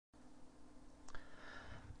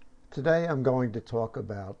Today I'm going to talk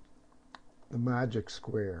about the magic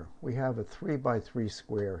square. We have a 3 by 3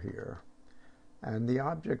 square here, and the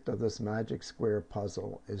object of this magic square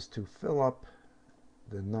puzzle is to fill up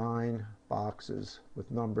the 9 boxes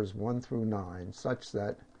with numbers 1 through 9 such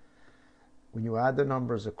that when you add the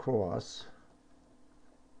numbers across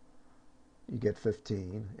you get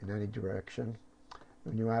 15 in any direction.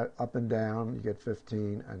 When you add up and down you get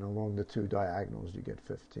 15, and along the 2 diagonals you get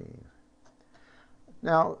 15.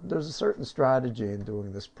 Now, there's a certain strategy in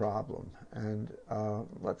doing this problem, and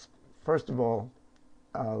let's first of all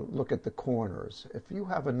look at the corners. If you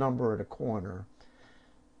have a number at a corner,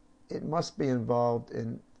 it must be involved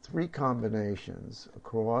in 3 combinations,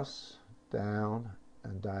 across, down,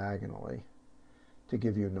 and diagonally, to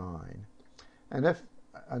give you 9. And if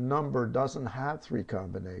a number doesn't have 3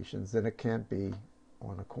 combinations, then it can't be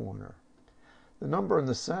on a corner. The number in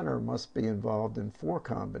the center must be involved in 4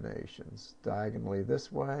 combinations, diagonally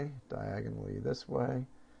this way,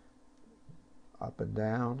 up and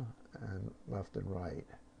down, and left and right.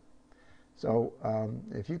 So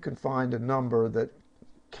if you can find a number that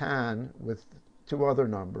can, with 2 other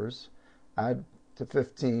numbers, add to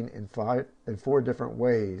 15 in 4 different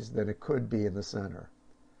ways, then it could be in the center.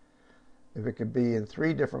 If it could be in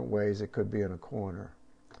 3 different ways, it could be in a corner.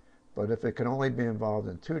 But if it can only be involved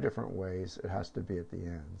in 2 different ways, it has to be at the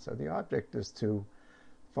end. So the object is to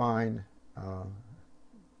find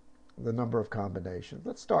the number of combinations.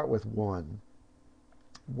 Let's start with 1.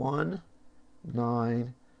 1,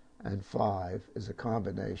 9, and 5 is a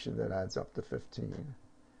combination that adds up to 15.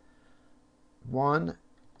 1,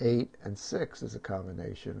 8, and 6 is a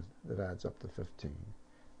combination that adds up to 15.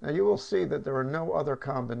 Now you will see that there are no other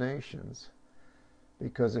combinations,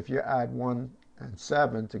 because if you add 1 and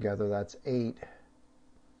 7 together, that's 8,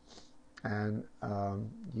 and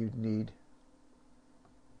you'd need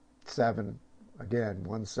 7 again,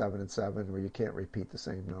 1, 7, and 7, where you can't repeat the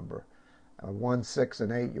same number. 1, 6,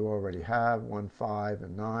 and 8 you already have. 1, 5,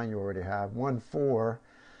 and 9 you already have. 1, 4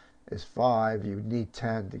 is 5. You need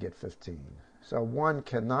 10 to get 15. So 1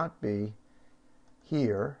 cannot be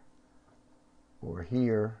here, or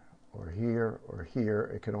here, or here, or here.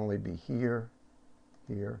 It can only be here,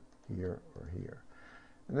 here, here, or here.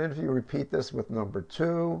 And then if you repeat this with number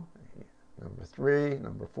 2, number 3,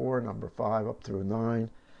 number 4, number 5, up through 9,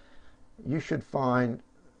 you should find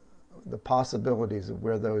the possibilities of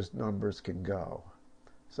where those numbers can go.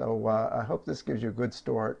 So I hope this gives you a good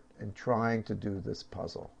start in trying to do this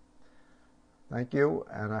puzzle. Thank you,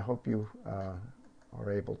 and I hope you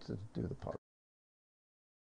are able to do the puzzle.